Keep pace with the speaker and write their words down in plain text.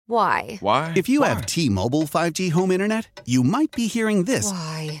Why? Why? If you have T-Mobile 5G home internet, you might be hearing this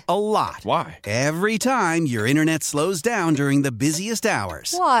Why? a lot. Why? Every time your internet slows down during the busiest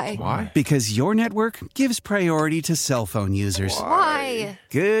hours. Why? Why? Because your network gives priority to cell phone users. Why?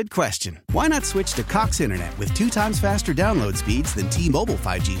 Good question. Why not switch to Cox Internet with 2 times faster download speeds than T-Mobile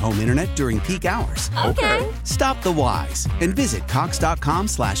 5G home internet during peak hours? Okay. Stop the whys and visit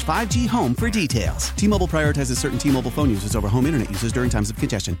cox.com/5G home for details. T-Mobile prioritizes certain T-Mobile phone users over home internet users during times of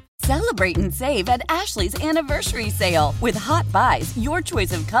congestion. Celebrate and save at Ashley's Anniversary Sale. With Hot Buys, your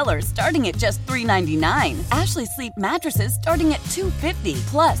choice of colors starting at just $3.99. Ashley Sleep mattresses starting at $2.50.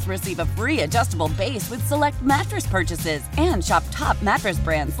 Plus, receive a free adjustable base with select mattress purchases. And shop top mattress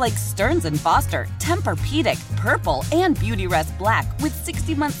brands like Stearns & Foster, Tempur-Pedic, Purple, and Beautyrest Black with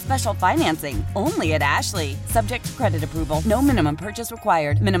 60-month special financing. Only at Ashley. Subject to credit approval. No minimum purchase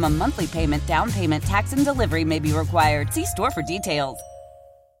required. Minimum monthly payment, down payment, tax, and delivery may be required. See store for details.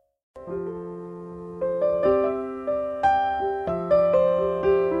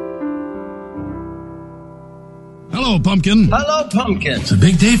 Hello, Pumpkin. Hello, Pumpkin. It's a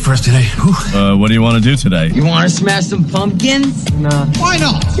big day for us today. What do you want to do today? You want to smash some pumpkins? No. Why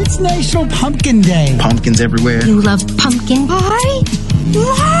not? It's National Pumpkin Day. Pumpkins everywhere. You love pumpkin pie?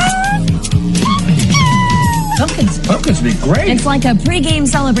 Pumpkins be great. It's like a pregame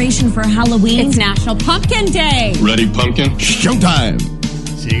celebration for Halloween. It's National Pumpkin Day. Ready, pumpkin? Showtime.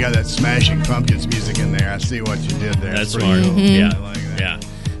 So you got that Smashing Pumpkins music in there. I see what you did there. That's pretty smart. cool. Yeah. I like that. Yeah.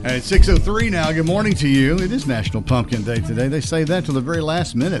 And it's 6:03 now. Good morning to you. It is National Pumpkin Day today. They say that till the very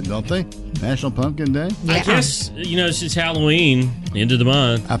last minute, don't they? National Pumpkin Day? I guess, it's just Halloween, end of the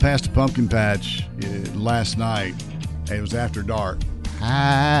month. I passed a pumpkin patch last night. It was after dark.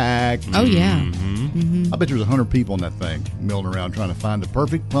 Packed. Oh, yeah. I bet there was 100 people in that thing milling around trying to find the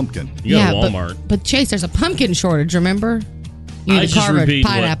perfect pumpkin. You go to Walmart. But Chase, there's a pumpkin shortage, remember? You need to carve a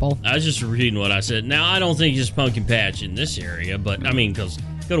pineapple. I was just repeating what I said. Now, I don't think it's pumpkin patch in this area, but, because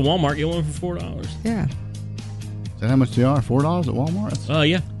go to Walmart, get one for $4. Yeah. Is that how much they are? $4 at Walmart? Oh,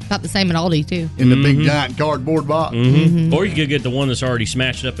 yeah. About the same at Aldi, too. In the big giant cardboard box? Or you could get the one that's already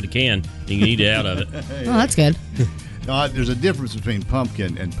smashed up in a can. You can eat it out of it. Oh, that's good. There's a difference between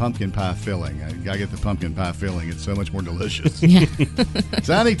pumpkin and pumpkin pie filling. I gotta get the pumpkin pie filling. It's so much more delicious. Yeah.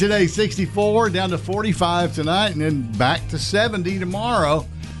 Sunny today, 64, down to 45 tonight, and then back to 70 tomorrow.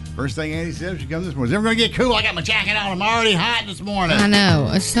 First thing Andy said, she comes this morning. Is it ever going to get cool? I got my jacket on. I'm already hot this morning. I know.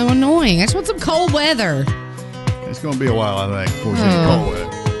 It's so annoying. I just want some cold weather. It's going to be a while, I think, before it's any cold weather.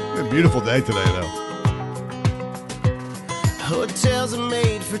 It's a beautiful day today, though. Hotels are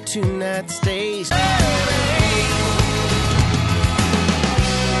made for 2-night stays.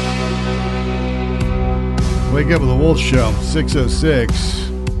 Wake up with the Wolf Show, 6:06.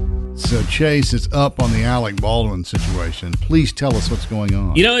 So Chase is up on the Alec Baldwin situation. Please tell us what's going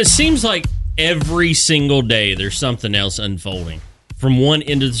on. It seems like every single day there's something else unfolding from one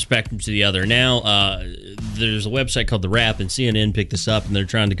end of the spectrum to the other. Now, there's a website called The Wrap, and CNN picked this up, and they're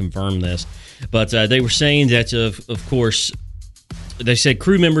trying to confirm this. But they were saying that, of course, they said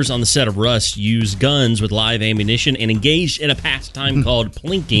crew members on the set of Rust used guns with live ammunition and engaged in a pastime called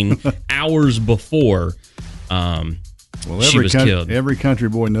plinking hours before she was killed. Every country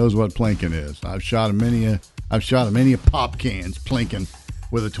boy knows what plinking is. I've shot a many a pop cans plinking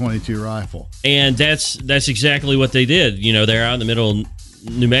with a .22 rifle. And that's exactly what they did. They're out in the middle of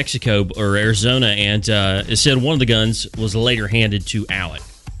New Mexico or Arizona, and it said one of the guns was later handed to Alec.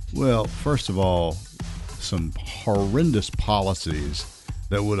 Well, first of all, some horrendous policies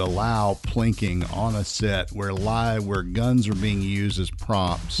that would allow plinking on a set where guns are being used as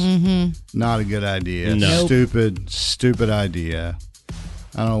props. Not a good idea. No. Stupid idea.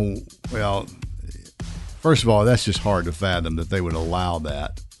 I don't. Well, first of all, that's just hard to fathom that they would allow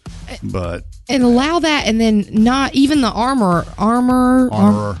that. But and allow that, and then not even the armor.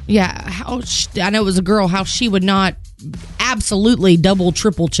 Yeah, I know it was a girl. How she would not absolutely double,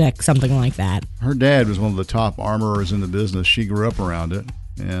 triple check something like that. Her dad was one of the top armorers in the business. She grew up around it,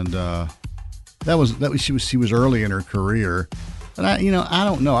 and she was early in her career. And I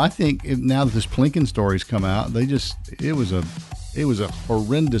don't know. I think now that this Plinken story's come out, it was a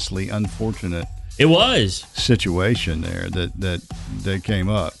horrendously unfortunate. It was situation there that came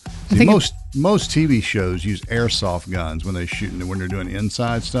up. See, most TV shows use airsoft guns when they're doing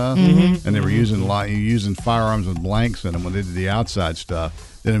inside stuff, and they were using firearms with blanks in them when they did the outside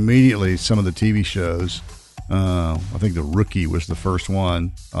stuff. Then immediately some of the TV shows I think The Rookie was the first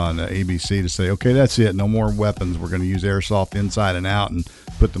one on ABC to say, okay, that's it. No more weapons. We're going to use airsoft inside and out and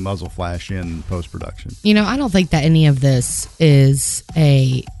put the muzzle flash in post-production. I don't think that any of this is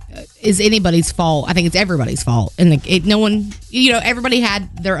anybody's fault. I think it's everybody's fault. And no one, everybody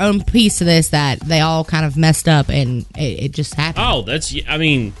had their own piece to this that they all kind of messed up, and it just happened. Oh,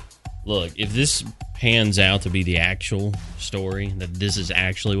 look, if this pans out to be the actual story, that this is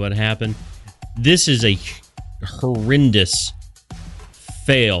actually what happened, this is a horrendous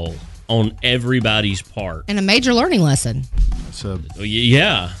fail on everybody's part. And a major learning lesson.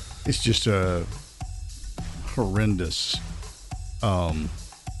 Yeah. It's just a horrendous,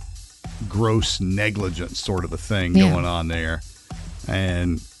 gross negligence sort of a thing going on there.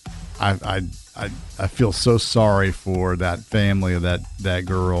 And I feel so sorry for that family of that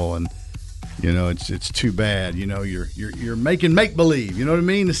girl, and it's too bad. You're making make believe. You know what I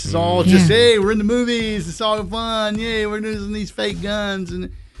mean? This is all just hey, we're in the movies. It's all fun. Yeah, we're using these fake guns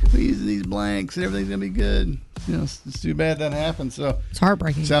and we're using these blanks, and everything's gonna be good. It's too bad that happened. So it's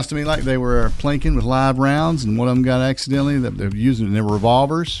heartbreaking. Sounds to me like they were plinking with live rounds, and one of them got accidentally that they're using in their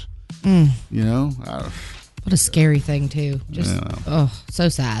revolvers. What a scary thing too. Just so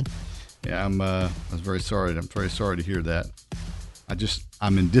sad. Yeah, I was very sorry. I'm very sorry to hear that.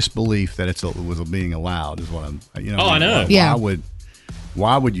 I'm in disbelief that it was being allowed. Is what I'm. I know.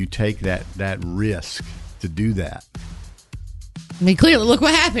 Why would you take that risk to do that? I mean, clearly, look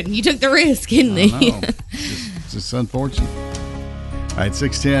what happened. You took the risk, didn't you? It's just unfortunate. All right,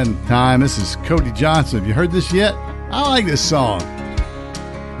 6:10 time. This is Cody Johnson. Have you heard this yet? I like this song.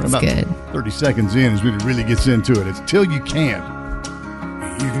 We're about good. 30 seconds in as it really gets into it. It's Till You Can't.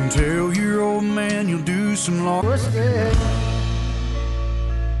 You can tell your old man you'll do some long.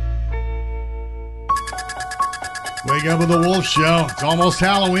 Wake up with the Wolf Show. It's almost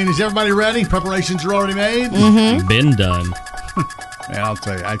Halloween. Is everybody ready? Preparations are already made? Mm-hmm. Been done. Man, I'll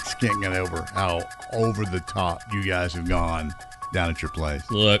tell you, I just can't get over how over the top you guys have gone down at your place.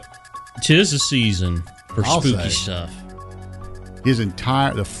 Look, 'tis a season for spooky stuff.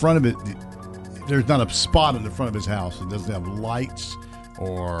 The front of it, there's not a spot in the front of his house that doesn't have lights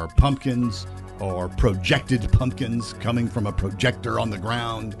or pumpkins or projected pumpkins coming from a projector on the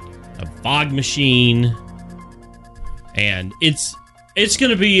ground. A fog machine. And it's going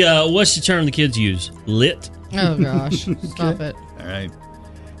to be, what's the term the kids use? Lit. Oh, gosh. Stop it. All right.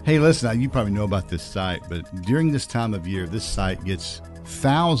 Hey, listen, you probably know about this site, but during this time of year, this site gets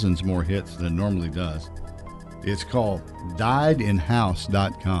thousands more hits than it normally does. It's called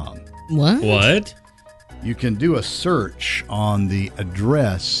diedinhouse.com. What? You can do a search on the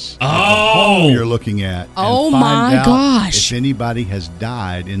address of the home you're looking at. Oh, and my find out gosh. if anybody has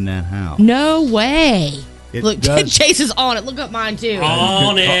died in that house. No way. Look, Chase is on it. Look up mine, too.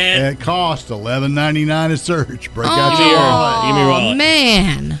 On it. It costs $11.99 a search. Break out your your wallet. wallet. Give me your wallet.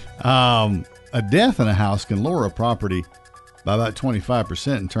 Man. A death in a house can lower a property by about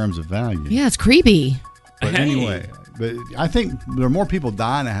 25% in terms of value. Yeah, it's creepy. But anyway, I think there are more people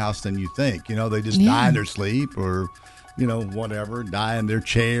die in a house than you think. They just die in their sleep or, whatever, die in their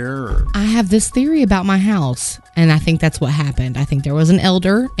chair. I have this theory about my house, and I think that's what happened. I think there was an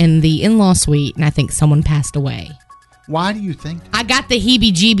elder in the in-law suite, and I think someone passed away. Why do you think that? I got the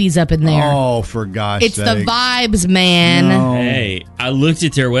heebie-jeebies up in there. Oh, for gosh It's sake. the vibes, man. No. Hey, I looked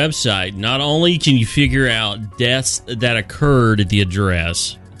at their website. Not only can you figure out deaths that occurred at the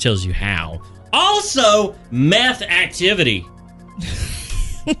address, it tells you how. Also, meth activity.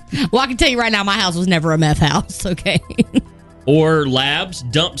 Well, I can tell you right now, my house was never a meth house, okay? Or labs,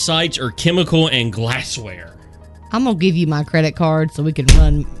 dump sites, or chemical and glassware. I'm going to give you my credit card so we can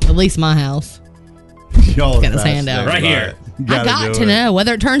run at least my house. Y'all Got his hand out. Right here. I got to know.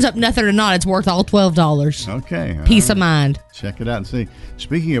 Whether it turns up nothing or not, it's worth all $12. Okay. Peace of mind. Check it out and see.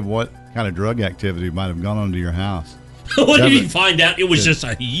 Speaking of what kind of drug activity might have gone on to your house. What did you find out? It was just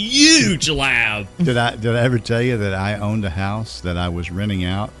a huge lab. Did I ever tell you that I owned a house that I was renting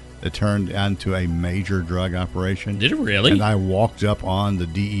out that turned into a major drug operation? Did it really? And I walked up on the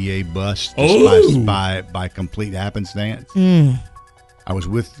DEA bus just by complete happenstance. I was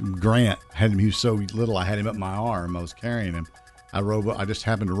with Grant. He was so little, I had him up my arm. I was carrying him. I just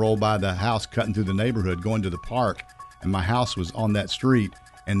happened to roll by the house, cutting through the neighborhood, going to the park, and my house was on that street,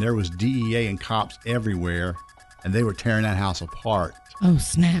 and there was DEA and cops everywhere. And they were tearing that house apart. Oh,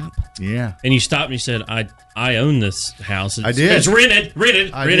 snap. Yeah. And you stopped and you said, I own this house. I did. It's rented.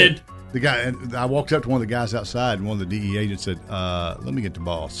 Did. The guy, and I walked up to one of the guys outside, and one of the DEA agents said, let me get the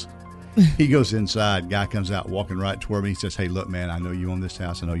boss. He goes inside. Guy comes out walking right toward me. He says, hey, look, man, I know you own this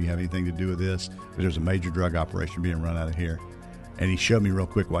house. I know you have anything to do with this, but there's a major drug operation being run out of here. And he showed me real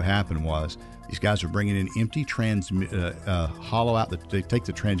quick what happened was these guys were bringing in empty hollow out. They take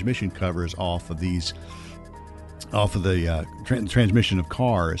the transmission covers off of the transmission of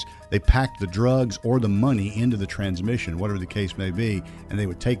cars. They packed the drugs or the money into the transmission, whatever the case may be, and they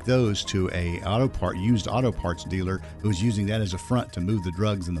would take those to a used auto parts dealer who was using that as a front to move the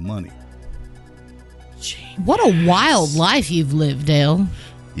drugs and the money. What a wild life you've lived, Dale.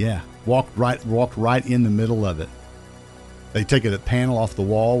 Yeah, walked right in the middle of it. They take a panel off the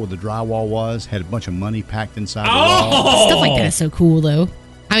wall where the drywall was, had a bunch of money packed inside the wall. Stuff like that is so cool, though.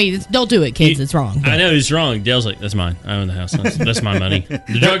 I mean, don't do it, kids. It's wrong. I know it's wrong. Dale's like, that's mine. I own the house. That's my money.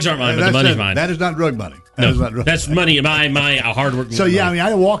 The drugs aren't mine, but the money's mine. That is not drug money. That's money. My hard work. So, yeah, I mean,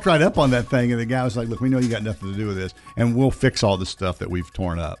 I walked right up on that thing, and the guy was like, look, we know you got nothing to do with this, and we'll fix all the stuff that we've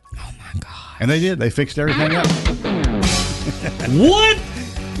torn up. Oh, my God. And they did. They fixed everything up. What?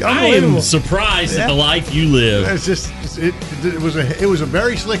 I am surprised at the life you live. It's just, it was a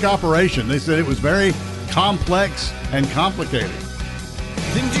very slick operation. They said it was very complex and complicated.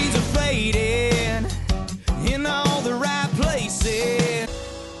 Them jeans are fading in all the right places.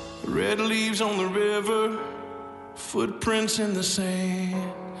 Red leaves on the river, footprints in the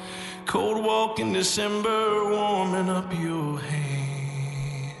sand. Cold walk in December, warming up your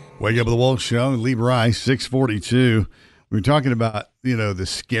hand. Wake Up with the Wolf Show, Lee Bryce, 642. We were talking about, the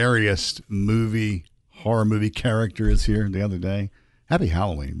scariest horror movie characters here the other day. Happy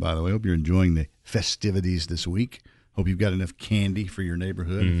Halloween, by the way. Hope you're enjoying the festivities this week. Hope you've got enough candy for your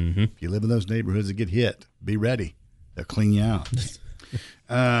neighborhood. Mm-hmm. If you live in those neighborhoods that get hit, be ready. They'll clean you out.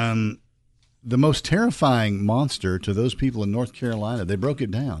 The most terrifying monster to those people in North Carolina, they broke it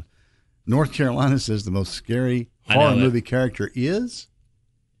down. North Carolina says the most scary horror movie character is?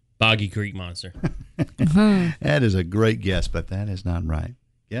 Boggy Creek Monster. That is a great guess, but that is not right.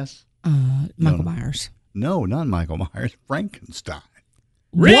 Yes? Michael Myers. No, not Michael Myers. Frankenstein.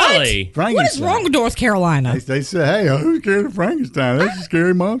 Really? What? What is wrong with North Carolina? They say, hey, who's scared of Frankenstein? That's a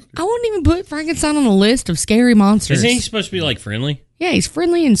scary monster. I wouldn't even put Frankenstein on a list of scary monsters. Isn't he supposed to be, friendly? Yeah, he's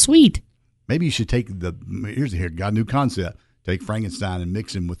friendly and sweet. Maybe you should take got a new concept. Take Frankenstein and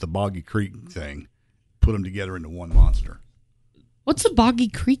mix him with the Boggy Creek thing. Put them together into one monster. What's the Boggy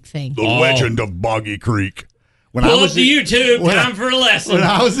Creek thing? The Legend of Boggy Creek. Pull up the YouTube. Time for a lesson. When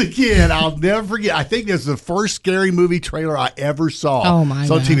I was a kid, I'll never forget. I think this is the first scary movie trailer I ever saw. Oh, my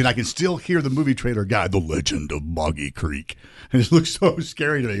God. On TV, and I can still hear the movie trailer guy, The Legend of Boggy Creek. And it looks so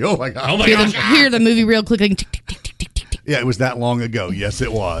scary to me. Oh, my God. Oh, my gosh. Hear the movie real quick. Tick, tick, tick, tick, tick, tick. Yeah, it was that long ago. Yes,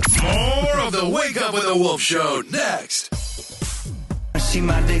 it was. More of the Wake Up with the Wolf Show next. See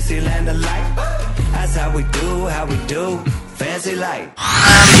my Dixieland light. That's how we do. Fancy light.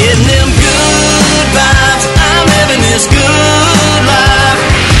 I'm getting them good vibes. I'm living this good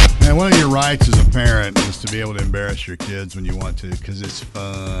life. And one of your rights as a parent is to be able to embarrass your kids when you want to, because it's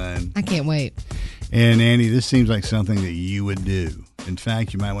fun. I can't wait. And Andy, this seems like something that you would do. In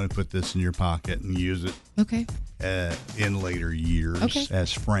fact, you might want to put this in your pocket and use it. Okay. In later years, okay.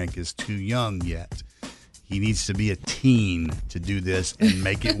 As Frank is too young yet. He needs to be a teen to do this and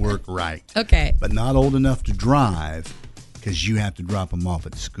make it work right. Okay. But not old enough to drive, because you have to drop him off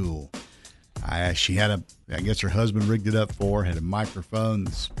at school. I guess her husband rigged it up for her, had a microphone,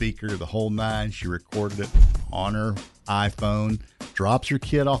 the speaker, the whole nine. She recorded it on her iPhone, drops her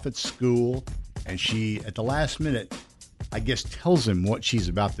kid off at school, and she, at the last minute, I guess, tells him what she's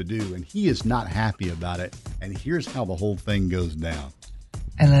about to do, and he is not happy about it. And here's how the whole thing goes down.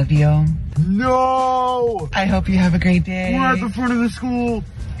 I love you. No! I hope you have a great day. We're at the front of the school.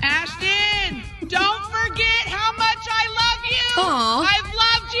 Ashton, don't forget how much I love you. Aww. I've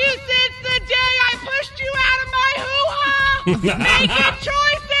loved you since the day I pushed you out of my hoo-ha. Making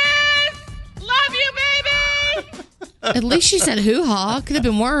choices. Love you, baby. At least she said hoo-ha. Could have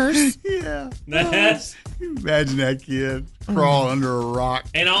been worse. Yeah. Yes. Imagine that kid crawling under a rock.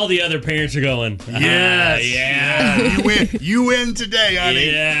 And all the other parents are going, yes. Yeah. You win today, honey.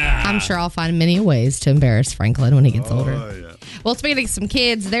 Yeah. I'm sure I'll find many ways to embarrass Franklin when he gets older. Yeah. Well, speaking of some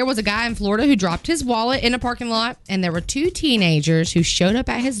kids, there was a guy in Florida who dropped his wallet in a parking lot, and there were two teenagers who showed up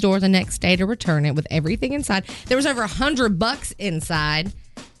at his door the next day to return it with everything inside. There was over $100 inside,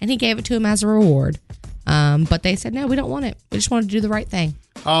 and he gave it to him as a reward. But they said, no, we don't want it. We just want to do the right thing.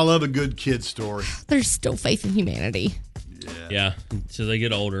 I love a good kid story. There's still faith in humanity. Yeah. So they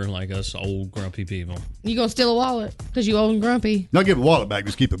get older, like us old grumpy people. You gonna steal a wallet because you old and grumpy? Don't give the wallet back.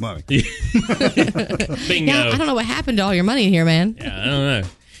 Just keep the money. Bingo. Yeah, I don't know what happened to all your money in here, man. Yeah, I don't know.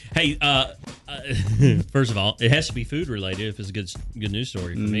 Hey, first of all, it has to be food related if it's a good news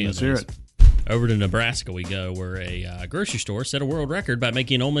story for me. Let's hear it. Over to Nebraska we go, where a grocery store set a world record by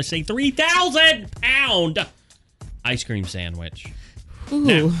making almost a 3,000-pound ice cream sandwich. Ooh.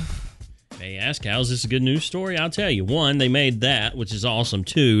 Now, may ask, how is this a good news story? I'll tell you. 1, they made that, which is awesome.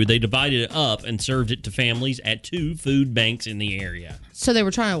 2, they divided it up and served it to families at 2 food banks in the area. So they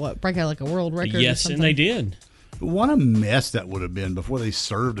were trying to, break out like a world record? Yes, and they did. But what a mess that would have been before they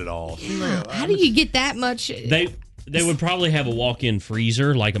served it all. Yeah. How do you get that much? They would probably have a walk-in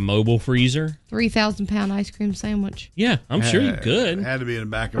freezer, like a mobile freezer. 3,000-pound ice cream sandwich. Yeah, I'm sure you could. It had to be in the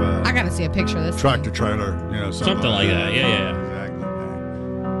back of a I got to see a picture of this tractor trailer, something like that. Yeah.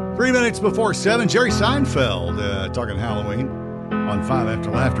 Exactly. 3 minutes before 7, Jerry Seinfeld talking Halloween on 5 After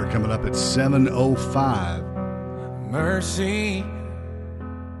Laughter, coming up at 7:05. Mercy,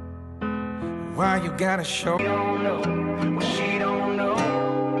 why you gotta show? She don't know what she don't know.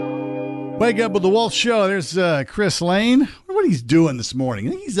 Wake up with the Wolf Show. There's Chris Lane. I wonder what he's doing this morning.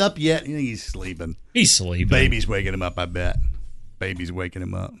 You think he's up yet? You think he's sleeping? He's sleeping. Baby's waking him up, I bet. Baby's waking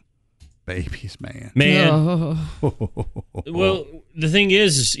him up. Babies, man. Well, the thing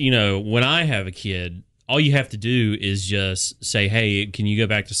is, when I have a kid, all you have to do is just say, hey, can you go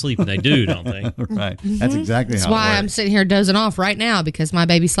back to sleep? And they do, don't they? Right. That's exactly That's how it why works. I'm sitting here dozing off right now, because my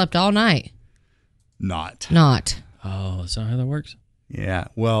baby slept all night. Not. Oh, that's not how that works? Yeah.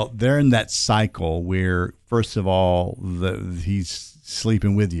 Well, they're in that cycle where, first of all, he's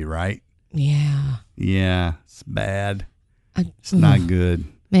sleeping with you, right? Yeah. Yeah. It's bad. It's not good.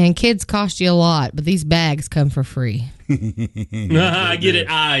 Man, kids cost you a lot, but these bags come for free. I get it.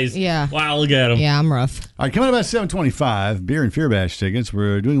 Eyes. Yeah. Wow, look at them. Yeah, I'm rough. All right, coming up at 7:25, Beer and Fear Bash tickets.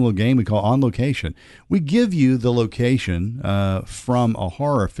 We're doing a little game we call On Location. We give you the location from a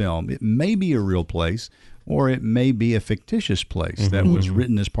horror film. It may be a real place, or it may be a fictitious place that was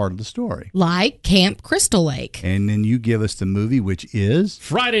written as part of the story. Like Camp Crystal Lake. And then you give us the movie, which is?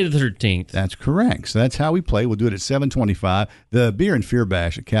 Friday the 13th. That's correct. So that's how we play. We'll do it at 7:25. The Beer and Fear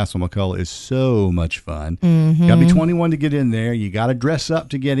Bash at Castle McCullough is so much fun. Got to be 21 to get in there. You got to dress up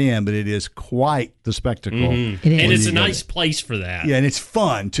to get in, but it is quite the spectacle. It is. And it's a nice place for that. Yeah, and it's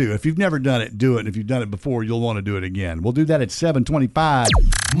fun, too. If you've never done it, do it. And if you've done it before, you'll want to do it again. We'll do that at 7:25.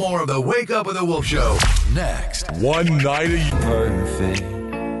 More of the Wake Up with the Wolf Show next. One night a year. Perfect.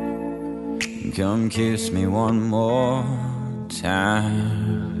 Come kiss me one more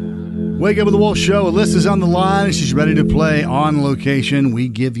time. Wake Up with the Wolf Show. Alyssa's on the line, and she's ready to play On Location. We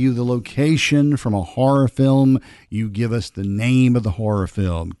give you the location from a horror film. You give us the name of the horror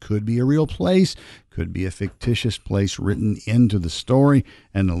film. Could be a real place, could be a fictitious place written into the story.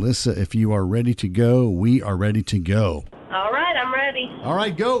 And Alyssa, if you are ready to go, we are ready to go. All right, I'm ready. All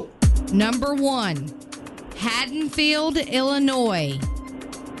right, go. Number 1, Haddonfield, Illinois.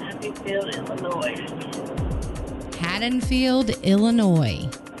 Haddonfield, Illinois. Haddonfield, Illinois.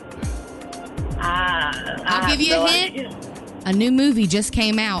 I'll give you a hint. Idea. A new movie just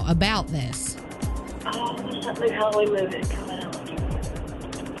came out about this. Oh, what's that new Halloween movie coming out?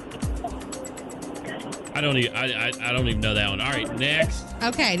 I don't even know that one. All right, next.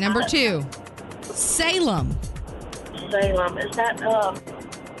 Okay, number 2, Salem. Salem. Is that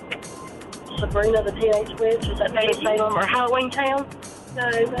Sabrina the Teenage Witch? Is that in Salem or Halloween Town? No,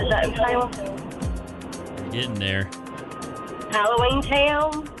 is that in Salem? We're getting there. Halloween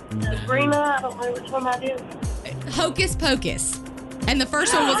Town? Sabrina? I don't know which one that is. Hocus Pocus. And the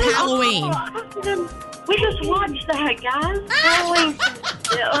first one was Halloween. We just watched that, guys. Halloween.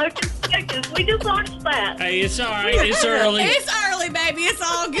 Yeah, Hocus Pocus. We just watched that. Hey, it's all right. It's early. It's early, baby. It's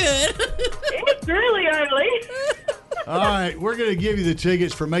all good. It's really early. All right, we're going to give you the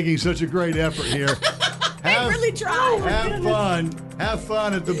tickets for making such a great effort here. They really tried. Have fun. Have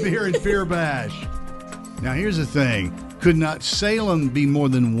fun at the Beer and Fear Bash. Now, here's the thing. Could not Salem be more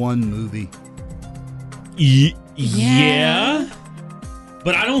than one movie? Yeah.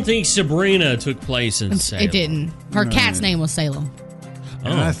 But I don't think Sabrina took place in Salem. It didn't. Her cat's name was Salem.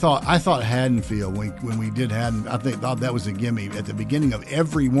 And I thought Haddonfield when we did Haddon. I thought that was a gimme at the beginning of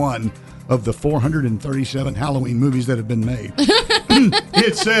every one of the 437 Halloween movies that have been made.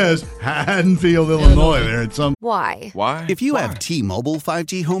 It says Haddonfield, Illinois. There at some. Why? If you have T-Mobile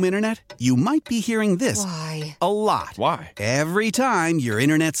 5G home internet, you might be hearing this a lot. Why? Every time your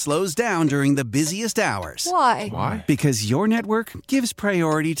internet slows down during the busiest hours. Why? Because your network gives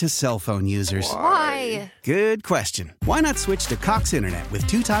priority to cell phone users. Why? Good question. Why not switch to Cox Internet with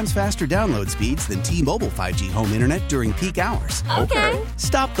 2 times faster download speeds than T-Mobile 5G home internet during peak hours? Okay.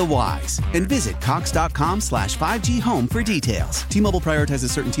 Stop the whys and visit cox.com/5G home for details. T-Mobile prioritizes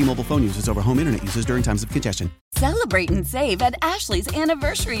certain T-Mobile phone users over home internet users during times of congestion. Celebrate and save at Ashley's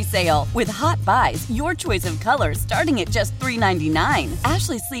Anniversary Sale. With Hot Buys, your choice of colors starting at just $3.99.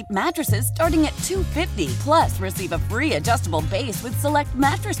 Ashley Sleep mattresses starting at $2.50. Plus, receive a free adjustable base with select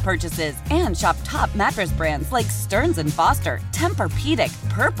mattress purchases. And shop top mattress brands like Stearns & Foster, Tempur-Pedic,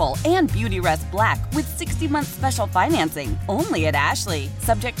 Purple, and Beautyrest Black with 60-month special financing. Only at Ashley.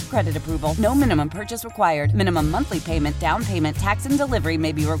 Subject to credit approval. No minimum purchase required. Minimum monthly payment, down payment, tax, and delivery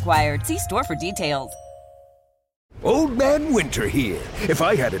may be required. See store for details. Old Man Winter here. If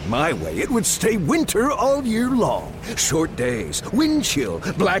I had it my way, it would stay winter all year long. Short days, wind chill,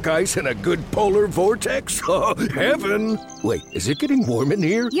 black ice, and a good polar vortex. Oh, heaven. Wait, is it getting warm in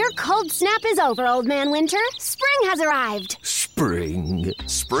here? Your cold snap is over, Old Man Winter. Spring has arrived. Spring.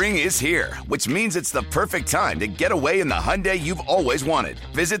 Spring is here, which means it's the perfect time to get away in the Hyundai you've always wanted.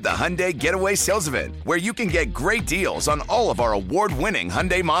 Visit the Hyundai Getaway Sales Event, where you can get great deals on all of our award-winning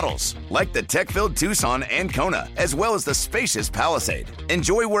Hyundai models, like the tech-filled Tucson and Kona, as well as the spacious Palisade.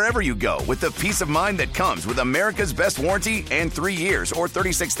 Enjoy wherever you go with the peace of mind that comes with America's best warranty and 3 years or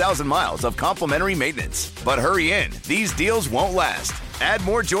 36,000 miles of complimentary maintenance. But hurry in, these deals won't last. Add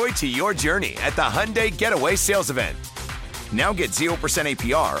more joy to your journey at the Hyundai Getaway Sales Event. Now get 0%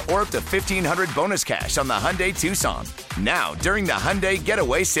 APR or up to $1,500 bonus cash on the Hyundai Tucson. Now, during the Hyundai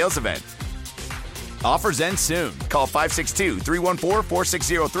Getaway Sales Event. Offers end soon. Call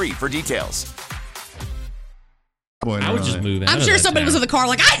 562-314-4603 for details. I would just move out. I'm sure somebody was in the car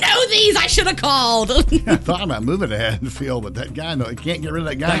like, I know these. I should have called. I thought about moving to Haddonfield, but that guy, he can't get rid of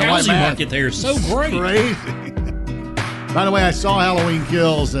that guy. The housing market there is so great. Crazy. By the way, I saw Halloween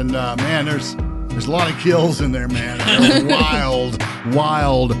Kills, and man, there's a lot of kills in there, man. They're wild.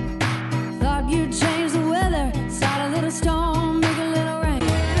 Thought you'd change the weather, start a little storm, make a little rain.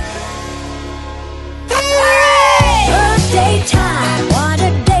 Birthday time, what a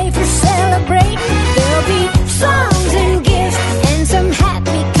day for celebrating. There'll be songs and gifts and some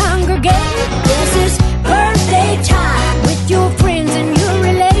happy congregating. This is birthday time with your friends and your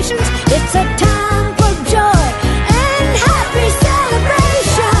relations. It's a time for joy and happy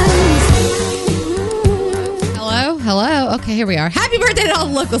celebrations. Hello. Okay, here we are. Happy birthday to all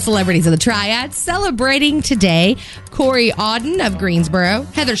the local celebrities of the Triad. Celebrating today, Corey Auden of Greensboro,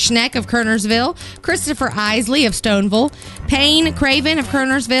 Heather Schneck of Kernersville, Christopher Isley of Stoneville, Payne Craven of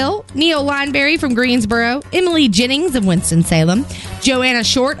Kernersville, Neil Lineberry from Greensboro, Emily Jennings of Winston-Salem, Joanna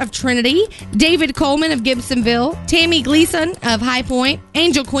Short of Trinity, David Coleman of Gibsonville, Tammy Gleason of High Point,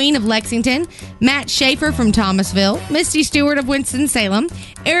 Angel Queen of Lexington, Matt Schaefer from Thomasville, Misty Stewart of Winston-Salem,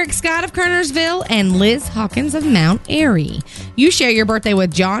 Eric Scott of Kernersville, and Liz Hawkins of Mount Airy. You share your birthday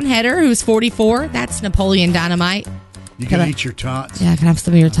with John Heder, who's 44. That's Napoleon Dynamite. You can eat your tots. Yeah, I can have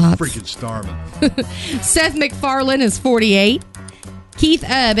some of your tots. Freaking starving. Seth MacFarlane is 48. Keith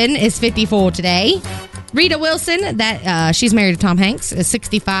Urban is 54 today. Rita Wilson, she's married to Tom Hanks, is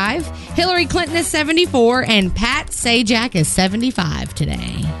 65. Hillary Clinton is 74. And Pat Sajak is 75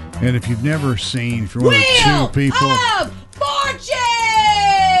 today. And if you've never seen, if you're one of the two people. Of Fortune!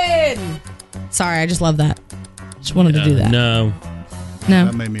 Sorry, I just love that. Just wanted to do that. No.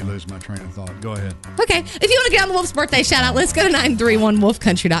 That made me lose my train of thought. Go ahead. Okay. If you want to get on the Wolf's birthday shout out, let's go to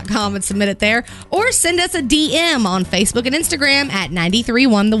 931wolfcountry.com and submit it there. Or send us a DM on Facebook and Instagram at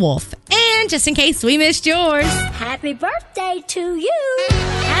 931thewolf. And just in case we missed yours, happy birthday to you.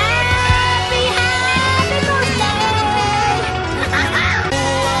 Happy birthday.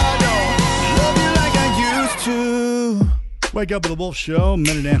 Wake up with the Wolf Show,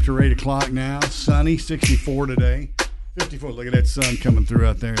 minute after 8 o'clock now. Sunny, 64 today. 54. Look at that sun coming through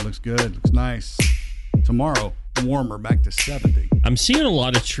out there. It looks good. Looks nice. Tomorrow, warmer, back to 70. I'm seeing a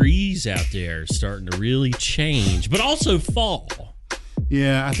lot of trees out there starting to really change, but also fall.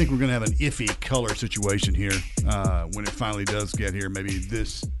 Yeah, I think we're going to have an iffy color situation here when it finally does get here, maybe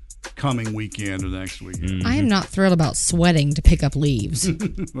this coming weekend or next weekend. I am not thrilled about sweating to pick up leaves.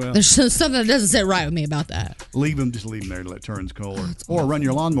 Well, there's something that doesn't sit right with me about that. Just leave them there till it turns colder. Or run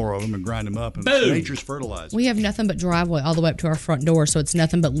your lawnmower over them and grind them up. And nature's fertilizer. We have nothing but driveway all the way up to our front door, so it's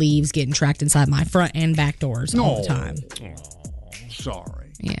nothing but leaves getting tracked inside my front and back doors all the time. Oh,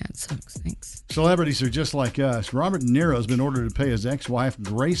 sorry. Yeah, it sucks. Thanks. Celebrities are just like us. Robert De Niro has been ordered to pay his ex-wife,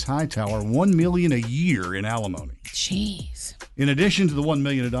 Grace Hightower, $1 million a year in alimony. Jeez. In addition to the $1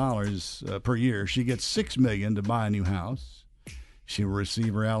 million per year, she gets $6 million to buy a new house. She will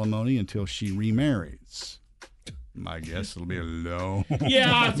receive her alimony until she remarries. My guess it'll be a low.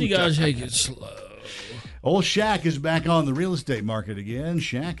 Yeah, I think I'll take it slow. Old Shaq is back on the real estate market again.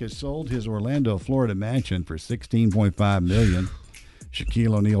 Shaq has sold his Orlando, Florida mansion for $16.5 million.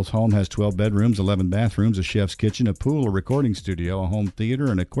 Shaquille O'Neal's home has 12 bedrooms, 11 bathrooms, a chef's kitchen, a pool, a recording studio, a home theater,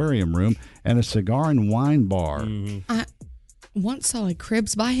 an aquarium room, and a cigar and wine bar. I once saw a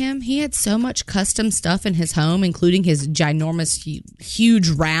cribs by him. He had so much custom stuff in his home, including his ginormous, huge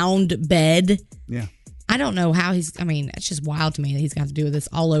round bed. Yeah. I don't know how it's just wild to me that he's got to do this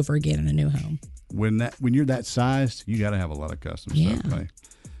all over again in a new home. When you're that sized, you got to have a lot of custom stuff. Right?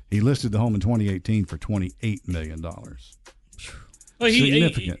 He listed the home in 2018 for $28 million. Well,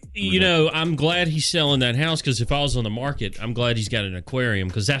 significant. I'm glad he's selling that house because if I was on the market, I'm glad he's got an aquarium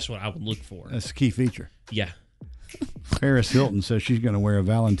because that's what I would look for. That's a key feature. Yeah. Paris Hilton says she's going to wear a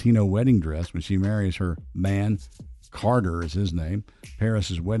Valentino wedding dress when she marries her man. Carter is his name.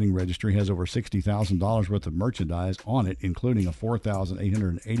 Paris's wedding registry has over $60,000 worth of merchandise on it, including a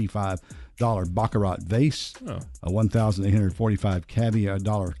 $4,885 Baccarat vase, a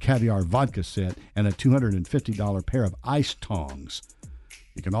 $1,845 caviar vodka set, and a $250 pair of ice tongs.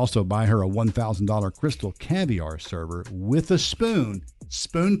 You can also buy her a $1,000 crystal caviar server with a spoon.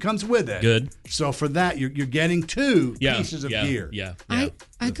 Spoon comes with it. Good. So for that, you're getting two pieces of gear. Yeah. I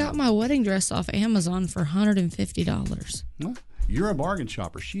got my wedding dress off Amazon for $150. Well, you're a bargain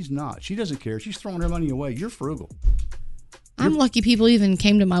shopper. She's not. She doesn't care. She's throwing her money away. You're frugal. I'm lucky people even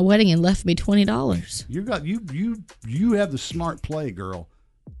came to my wedding and left me $20. You have the smart play, girl.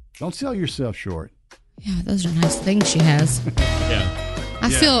 Don't sell yourself short. Yeah, those are nice things she has. Yeah. I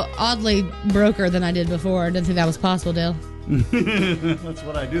feel oddly broker than I did before. I didn't think that was possible, Dale. That's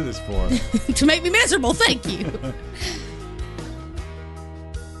what I do this for. To make me miserable, thank you.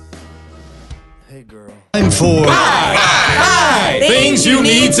 Hey, girl. Time for five things you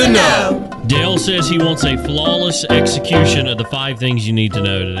need to know. Dale says he wants a flawless execution of the 5 things you need to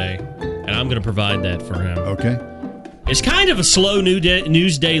know today, and I'm going to provide that for him. Okay. It's kind of a slow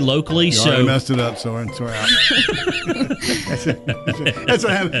news day locally, You so already messed it up, so we're out. That's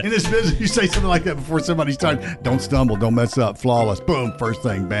what happens. In this business, you say something like that before somebody starts. Don't stumble, don't mess up. Flawless. Boom. First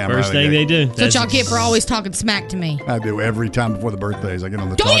thing, bam. First thing they do. So y'all get for always talking smack to me. I do every time before the birthdays. I get on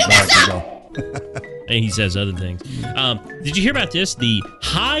the Don't talk you mess back and up! go. And he says other things. Did you hear about this? The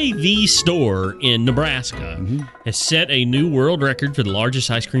Hy-Vee store in Nebraska has set a new world record for the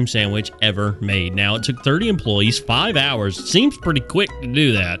largest ice cream sandwich ever made. Now, it took 30 employees 5 hours. Seems pretty quick to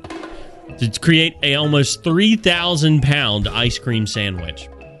do that. To create a almost 3,000-pound ice cream sandwich.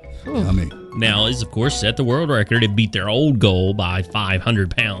 Yummy. Now, it's, of course, set the world record. It beat their old goal by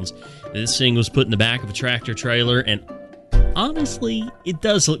 500 pounds. This thing was put in the back of a tractor trailer, and honestly, it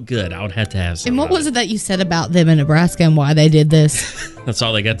does look good. I would have to have some. And what was it that you said about them in Nebraska and why they did this? That's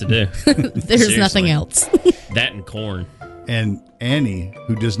all they got to do. There's Seriously. nothing else. That and corn. And Annie,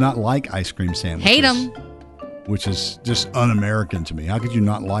 who does not like ice cream sandwiches. Hate them. Which is just un-American to me. How could you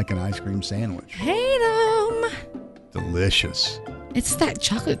not like an ice cream sandwich? Hate them. Delicious. It's that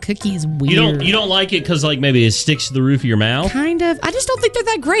chocolate cookie is weird. You don't like it because maybe it sticks to the roof of your mouth? Kind of. I just don't think they're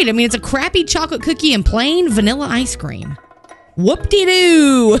that great. I mean, it's a crappy chocolate cookie and plain vanilla ice cream.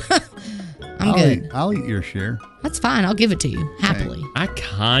 Whoop-de-doo. I'm good. I'll eat your share. That's fine. I'll give it to you happily. I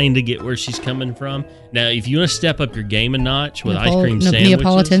kind of get where she's coming from. Now, if you want to step up your game a notch with ice cream sandwiches.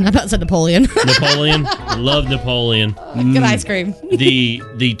 Neapolitan. I about to say Napoleon. Napoleon. Love Napoleon. Good ice cream.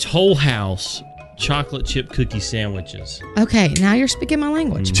 The Toll House chocolate chip cookie sandwiches. Okay, now you're speaking my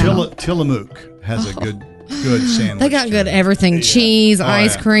language. Tillamook has a good sandwich. They got good everything. Yeah. Cheese,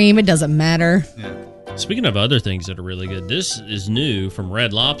 ice cream. It doesn't matter. Yeah. Speaking of other things that are really good, this is new from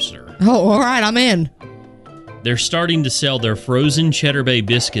Red Lobster. Oh, all right, I'm in. They're starting to sell their frozen Cheddar Bay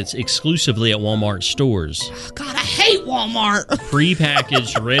biscuits exclusively at Walmart stores. Oh, God, I hate Walmart.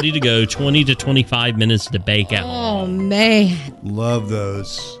 Pre-packaged, ready to go, 20 to 25 minutes to bake out. Oh, man. Love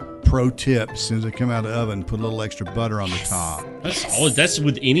those. Pro tip, as soon as they come out of the oven, put a little extra butter on the top. That's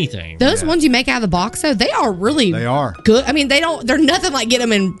with anything. Those ones you make out of the box, though, they are really good. I mean, they're nothing like getting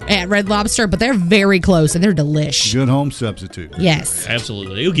them at Red Lobster, but they're very close and they're delish. Good home substitute. Yes.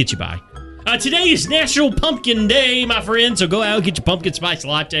 Absolutely. It'll get you by. Today is National Pumpkin Day, my friend. So go out, get your pumpkin spice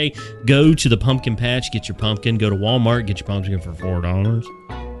latte. Go to the pumpkin patch, get your pumpkin. Go to Walmart, get your pumpkin for $4.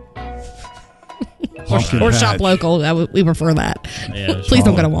 Or shop local. We prefer that. Yeah, please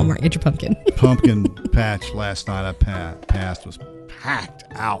don't go to Walmart. Get your pumpkin. Pumpkin patch last night I passed was packed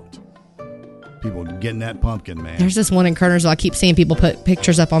out. People getting that pumpkin, man. There's this one in Kernersville. I keep seeing people put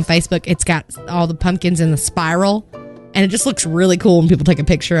pictures up on Facebook. It's got all the pumpkins in the spiral, and it just looks really cool when people take a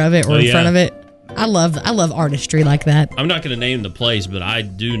picture of it or in front of it. I love artistry like that. I'm not going to name the place, but I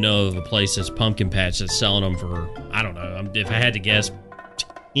do know of a place that's pumpkin patch that's selling them for, I don't know, if I had to guess,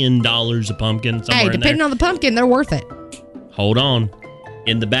 $10 a pumpkin. Hey, depending on the pumpkin, they're worth it. Hold on.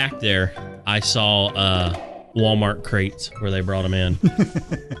 In the back there, I saw Walmart crates where they brought them in.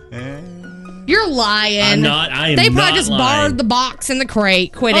 You're lying. I'm not. I am They probably not just lying. borrowed the box in the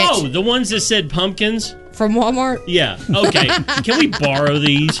crate. Quidditch. Oh, the ones that said pumpkins? From Walmart? Yeah. Okay. Can we borrow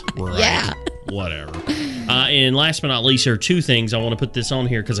these? Yeah. Whatever. And last but not least, there are two things. I want to put this on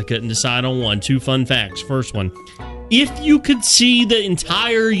here because I couldn't decide on one. Two fun facts. First one. If you could see the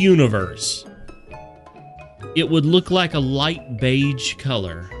entire universe, it would look like a light beige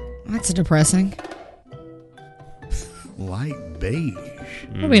color. That's depressing. Light beige.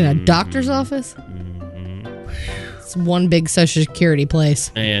 What are we in a doctor's office? It's one big Social Security place.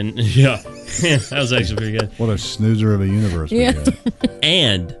 And yeah, that was actually pretty good. What a snoozer of a universe. Yeah.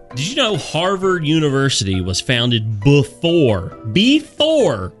 And did you know Harvard University was founded before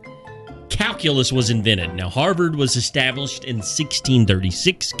calculus was invented? Now, Harvard was established in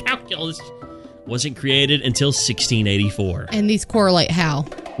 1636. Calculus wasn't created until 1684. And these correlate how?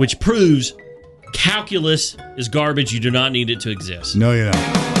 Which proves calculus is garbage. You do not need it to exist. No, you don't.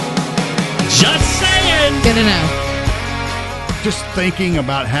 Just saying. Good to know. Just thinking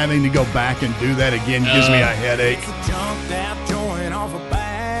about having to go back and do that again gives me a headache. Jumped out, joint off a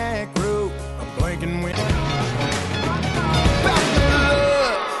back road. I'm blinking with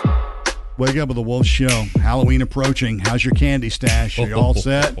Wake up with the Wolf Show. Halloween approaching. How's your candy stash? Are you all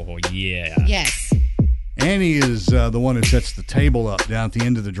set? Oh, yeah. Yes. Annie is the one who sets the table up down at the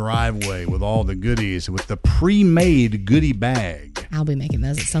end of the driveway with all the goodies, with the pre-made goodie bag. I'll be making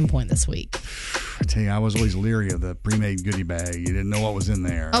those at some point this week. I tell you, I was always leery of the pre-made goodie bag. You didn't know what was in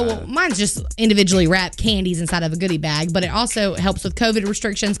there. Oh, well, mine's just individually wrapped candies inside of a goodie bag, but it also helps with COVID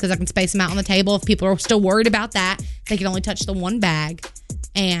restrictions because I can space them out on the table. If people are still worried about that, they can only touch the one bag.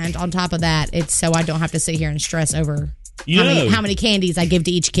 And on top of that, it's so I don't have to sit here and stress over how many candies I give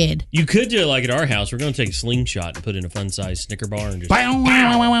to each kid. You could do it like at our house. We're going to take a slingshot and put in a fun-sized Snicker bar and just...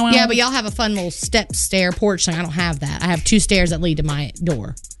 Yeah, but y'all have a fun little stair porch thing. I don't have that. I have 2 stairs that lead to my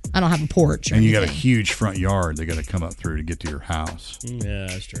door. I don't have a porch. And you got a huge front yard they got to come up through to get to your house. Yeah,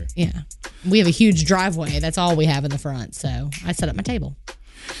 that's true. Yeah. We have a huge driveway. That's all we have in the front. So I set up my table.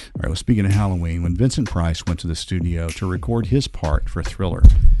 All right, well, speaking of Halloween, when Vincent Price went to the studio to record his part for Thriller,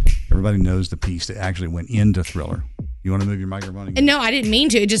 everybody knows the piece that actually went into Thriller. You want to move your microphone again? No, I didn't mean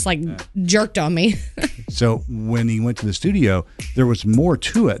to. It just jerked on me. So when he went to the studio, there was more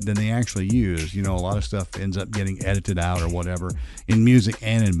to it than they actually used. You know, a lot of stuff ends up getting edited out or whatever in music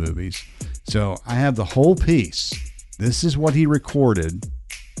and in movies. So I have the whole piece. This is what he recorded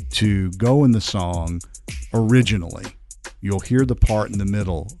to go in the song originally. You'll hear the part in the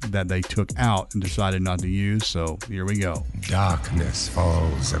middle that they took out and decided not to use. So here we go. Darkness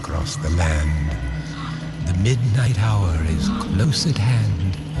falls across the land. The midnight hour is close at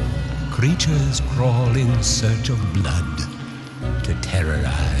hand. Creatures crawl in search of blood to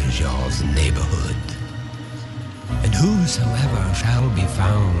terrorize y'all's neighborhood. And whosoever shall be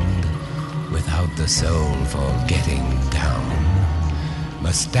found without the soul for getting down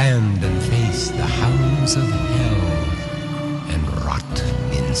must stand and face the hounds of hell and rot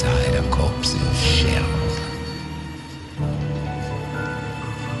inside a corpse's shell.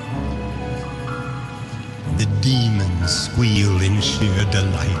 The demons squeal in sheer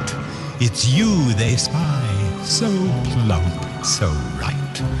delight. It's you they spy, so plump, so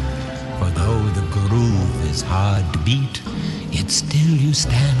right. For though the groove is hard to beat, yet still you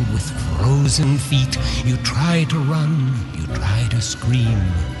stand with frozen feet. You try to run, you try to scream,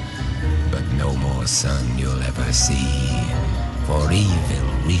 but no more sun you'll ever see. For evil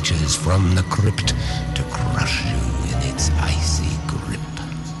reaches from the crypt to crush you in its icy grip.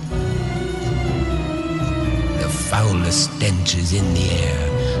 The foulest stench is in the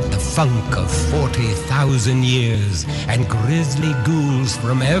air, the funk of 40,000 years, and grisly ghouls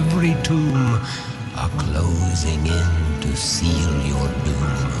from every tomb are closing in to seal your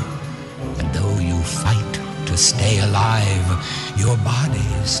doom. And though you fight to stay alive, your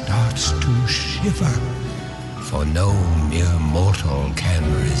body starts to shiver. For no mere mortal can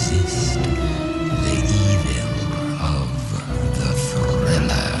resist the evil of the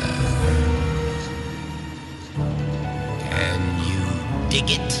Thriller. Can you dig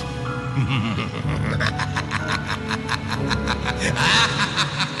it?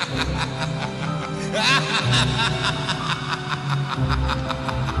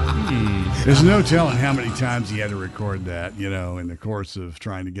 There's no telling how many times he had to record that, you know, in the course of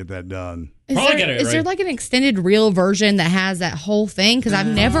trying to get that done. Is there like an extended reel version that has that whole thing? Because I've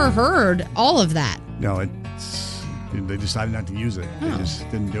never heard all of that. No, they decided not to use it. They just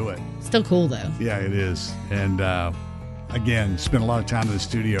didn't do it. Still cool, though. Yeah, it is. And again, spent a lot of time in the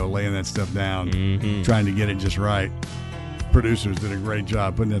studio laying that stuff down, trying to get it just right. Producers did a great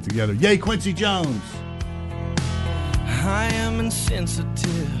job putting that together. Yay, Quincy Jones! I am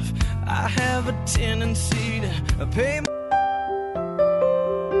insensitive. I have a tendency to pay.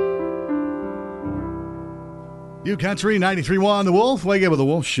 New Country 93.1 The Wolf. Wake Up with the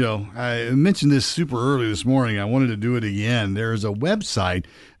Wolf Show. I mentioned this super early this morning. I wanted to do it again. There's a website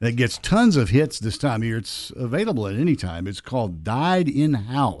that gets tons of hits this time of year. It's available at any time. It's called Died in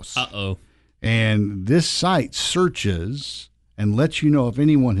House. Uh-oh. And this site searches and lets you know if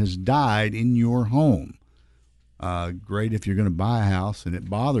anyone has died in your home. Great if you're going to buy a house and it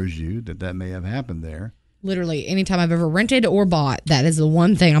bothers you that may have happened there. Literally, anytime I've ever rented or bought, that is the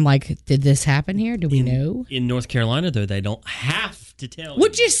one thing I'm like, did this happen here? Do we know? In North Carolina, though, they don't have to tell you.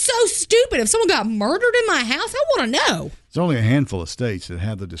 Which is so stupid. If someone got murdered in my house, I want to know. There's only a handful of states that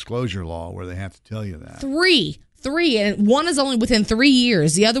have the disclosure law where they have to tell you that. Three, and one is only within 3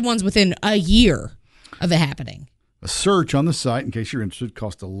 years. The other one's within a year of it happening. A search on the site, in case you're interested,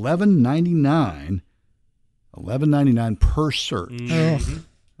 costs $11.99. $11.99 per search.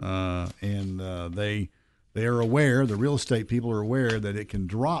 And they are aware, the real estate people are aware that it can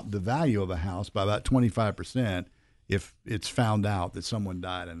drop the value of a house by about 25% if it's found out that someone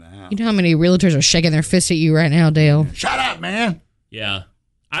died in the house. You know how many realtors are shaking their fist at you right now, Dale? Shut up, man. Yeah.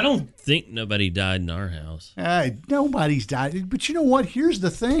 I don't think nobody died in our house. Nobody's died. But you know what? Here's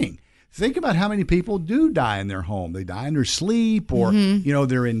the thing. Think about how many people do die in their home. They die in their sleep or,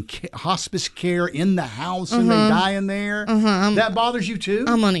 they're in hospice care in the house and they die in there. That bothers you too?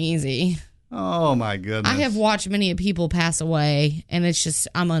 I'm uneasy. Oh, my goodness. I have watched many people pass away, and it's just,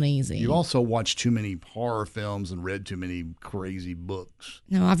 I'm uneasy. You also watch too many horror films and read too many crazy books.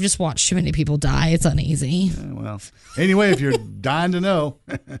 No, I've just watched too many people die. It's uneasy. Well, anyway, if you're dying to know,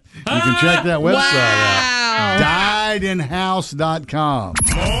 you can check that website out. DiedInHouse.com.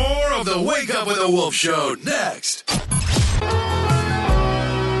 More of the Wake Up with the Wolf Show next.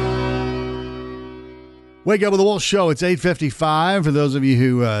 Wake Up with the Wolf Show. It's 8:55. For those of you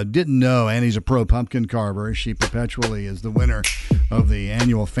who didn't know, Annie's a pro pumpkin carver. She perpetually is the winner of the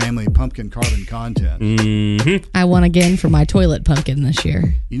annual family pumpkin carving contest. I won again for my toilet pumpkin this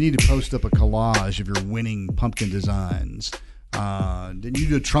year. You need to post up a collage of your winning pumpkin designs. Didn't you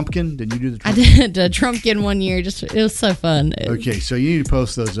do a Trumpkin? Did you do the Trumpkin? I did a Trumpkin one year. It was so fun. Okay, so you need to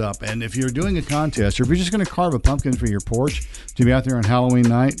post those up. And if you're doing a contest or if you're just going to carve a pumpkin for your porch to be out there on Halloween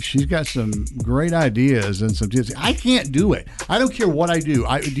night, she's got some great ideas and some tips. I can't do it. I don't care what I do.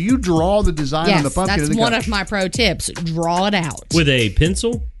 Do you draw the design on the pumpkin? Yes, that's one of my pro tips. Draw it out. With a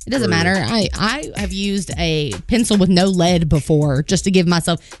pencil? It doesn't matter. I have used a pencil with no lead before just to give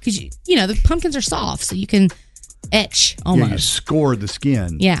myself, because, the pumpkins are soft, so you can etch almost. Yeah, you score the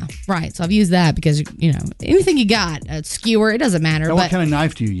skin. Yeah, right. So I've used that because, anything you got, a skewer, it doesn't matter. Now, what kind of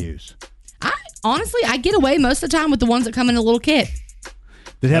knife do you use? I get away most of the time with the ones that come in a little kit.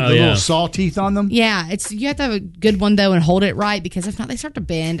 That have the little saw teeth on them? Yeah, you have to have a good one, though, and hold it right, because if not, they start to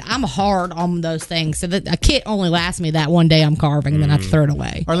bend. I'm hard on those things, so that a kit only lasts me that one day I'm carving, and then I have to throw it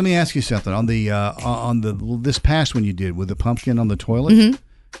away. All right, let me ask you something. On this past one you did with the pumpkin on the toilet,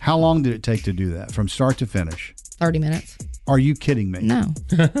 how long did it take to do that, from start to finish? 30 minutes. Are you kidding me? No.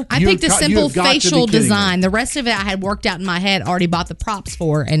 I picked a simple facial design. The rest of it I had worked out in my head, already bought the props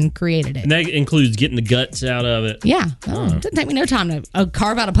for, and created it. And that includes getting the guts out of it. Yeah. It didn't take me no time to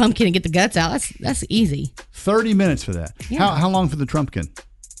carve out a pumpkin and get the guts out. That's easy. 30 minutes for that. Yeah. How long for the Trumpkin?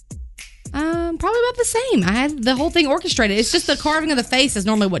 Probably about the same. I had the whole thing orchestrated. It's just the carving of the face is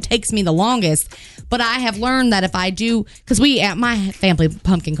normally what takes me the longest. But I have learned that if I do, because at my family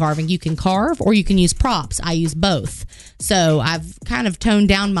pumpkin carving, you can carve or you can use props. I use both. So I've kind of toned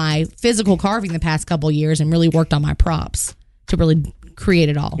down my physical carving the past couple of years and really worked on my props to really create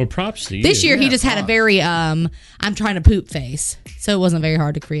it all. What props do you This year, he just had a very, I'm trying to poop face. So it wasn't very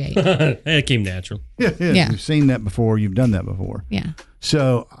hard to create. It came natural. Yeah. You've seen that before. You've done that before. Yeah.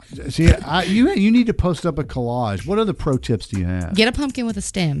 So, you need to post up a collage. What other pro tips do you have? Get a pumpkin with a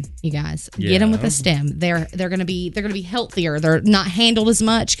stem, you guys. Yeah. Get them with a stem. They're gonna be healthier. They're not handled as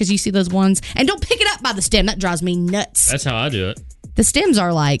much because you see those ones. And don't pick it up by the stem. That drives me nuts. That's how I do it. The stems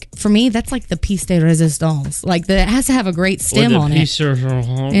are for me, that's like the piece de resistance. It has to have a great stem on it.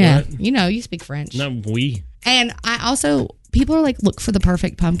 Yeah, you speak French. No, oui. And people are look for the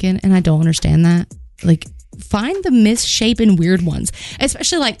perfect pumpkin, and I don't understand that. Find the misshapen weird ones.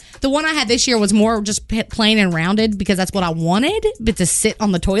 Especially the one I had this year was more just plain and rounded because that's what I wanted, but to sit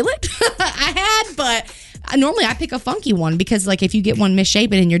on the toilet but normally I pick a funky one because if you get one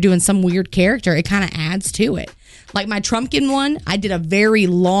misshapen and you're doing some weird character, it kind of adds to it. My Trumpkin one, I did a very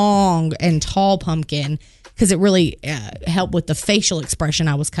long and tall pumpkin because it really helped with the facial expression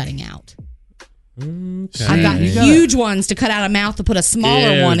I was cutting out. Okay. I've got huge ones to cut out a mouth to put a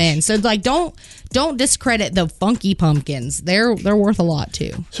smaller one in. So like, don't discredit the funky pumpkins. They're worth a lot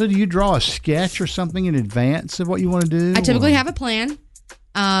too. So do you draw a sketch or something in advance of what you want to do? I typically have a plan.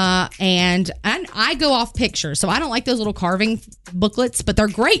 And I go off pictures. So I don't like those little carving booklets, but they're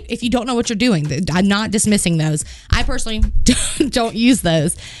great if you don't know what you're doing. I'm not dismissing those. I personally don't use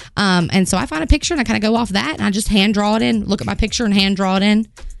those. And so I find a picture and I kind of go off that and I just hand draw it in, look at my picture and hand draw it in,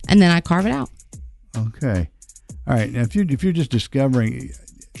 and then I carve it out. Okay. All right. Now, if you're just discovering,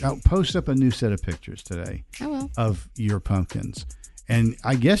 I'll post up a new set of pictures today. I will. Of your pumpkins. And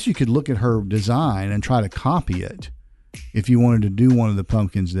I guess you could look at her design and try to copy it if you wanted to do one of the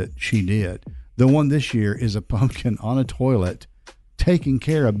pumpkins that she did. The one this year is a pumpkin on a toilet taking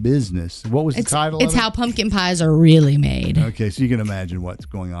care of business. What was the title It's of it? How Pumpkin Pies Are Really Made. Okay, so you can imagine what's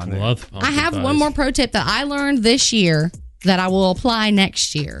going on there. I have one more pro tip that I learned this year that I will apply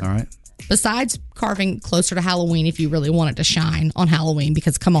next year. All right. Besides carving closer to Halloween, if you really want it to shine on Halloween,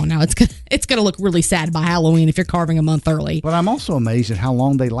 because come on now, it's gonna look really sad by Halloween if you're carving a month early. But I'm also amazed at how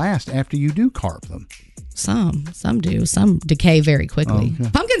long they last after you do carve them. Some do. Some decay very quickly. Okay.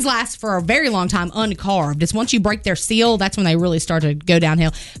 Pumpkins last for a very long time uncarved. It's once you break their seal, that's when they really start to go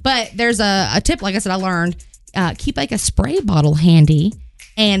downhill. But there's a tip, like I said, I learned. Keep like a spray bottle handy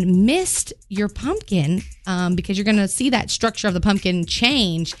and mist your pumpkin because you're going to see that structure of the pumpkin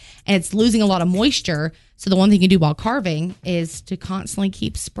change and it's losing a lot of moisture. So the one thing you can do while carving is to constantly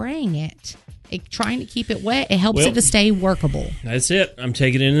keep spraying it. Trying to keep it wet, it helps it to stay workable. That's it. I'm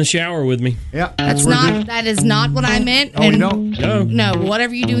taking it in the shower with me. Yeah, that is not what I meant. Oh, no. No,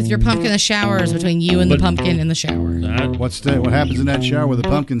 whatever you do with your pumpkin in the shower is between you and the pumpkin in the shower. What happens in that shower where the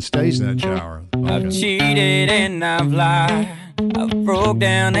pumpkin stays in that shower? I've cheated and I've lied. I've broke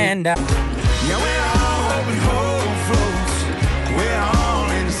down and I... Yeah, we're all hoping hope floats. We're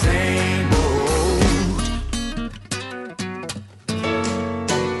all in the same boat.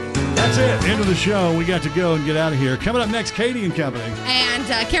 That's it. End of the show. We got to go and get out of here. Coming up next, Katie and Company. And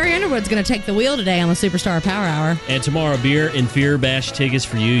Carrie Underwood's going to take the wheel today on the Superstar Power Hour. And tomorrow, Beer and Fear Bash tickets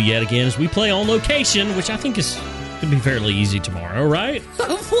for you yet again as we play on location, which I think is going to be fairly easy tomorrow, right?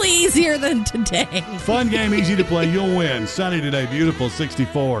 Hopefully easier than today. Fun game, easy to play. You'll win. Sunny today, beautiful,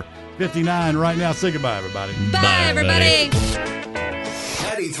 64. 59 right now. Say goodbye, everybody. Bye, everybody.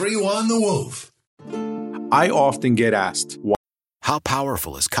 93.1 The Wolf. I often get asked, how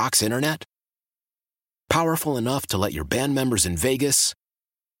powerful is Cox Internet? Powerful enough to let your band members in Vegas,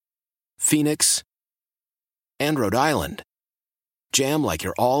 Phoenix, and Rhode Island jam like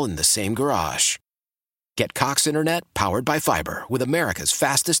you're all in the same garage. Get Cox Internet powered by fiber with America's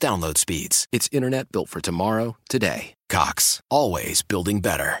fastest download speeds. It's internet built for tomorrow, today. Cox, always building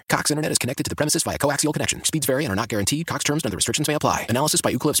better. Cox Internet is connected to the premises via coaxial connection. Speeds vary and are not guaranteed. Cox terms and other restrictions may apply. Analysis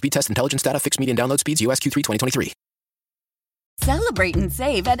by Ookla Speed Test Intelligence Data. Fixed median download speeds. US Q3 2023. Celebrate and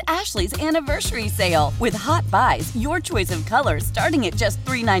save at Ashley's Anniversary Sale. With Hot Buys, your choice of colors starting at just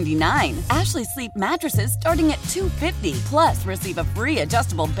 $3.99. Ashley Sleep mattresses starting at $2.50. Plus, receive a free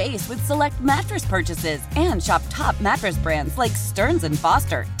adjustable base with select mattress purchases. And shop top mattress brands like Stearns &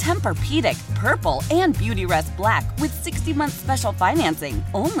 Foster, Tempur-Pedic, Purple, and Beautyrest Black with 60-month special financing.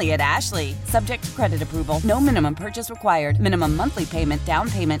 Only at Ashley. Subject to credit approval. No minimum purchase required. Minimum monthly payment,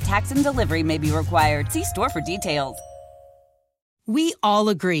 down payment, tax, and delivery may be required. See store for details. We all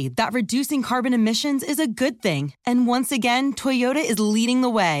agree that reducing carbon emissions is a good thing. And once again, Toyota is leading the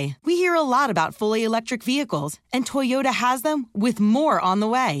way. We hear a lot about fully electric vehicles, and Toyota has them with more on the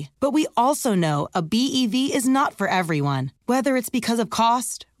way. But we also know a BEV is not for everyone, whether it's because of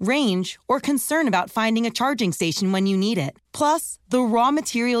cost, range, or concern about finding a charging station when you need it. Plus, the raw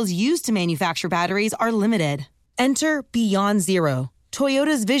materials used to manufacture batteries are limited. Enter Beyond Zero,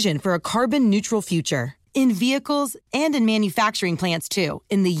 Toyota's vision for a carbon-neutral future. In vehicles and in manufacturing plants, too,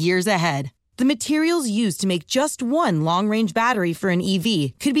 in the years ahead. The materials used to make just one long-range battery for an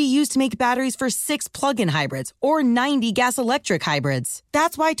EV could be used to make batteries for 6 plug-in hybrids or 90 gas-electric hybrids.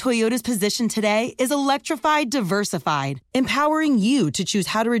 That's why Toyota's position today is electrified, diversified, empowering you to choose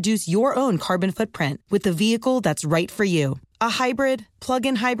how to reduce your own carbon footprint with the vehicle that's right for you. A hybrid,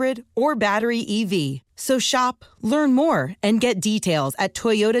 plug-in hybrid, or battery EV. So shop, learn more, and get details at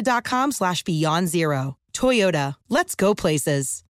toyota.com/beyondzero. Toyota, let's go places.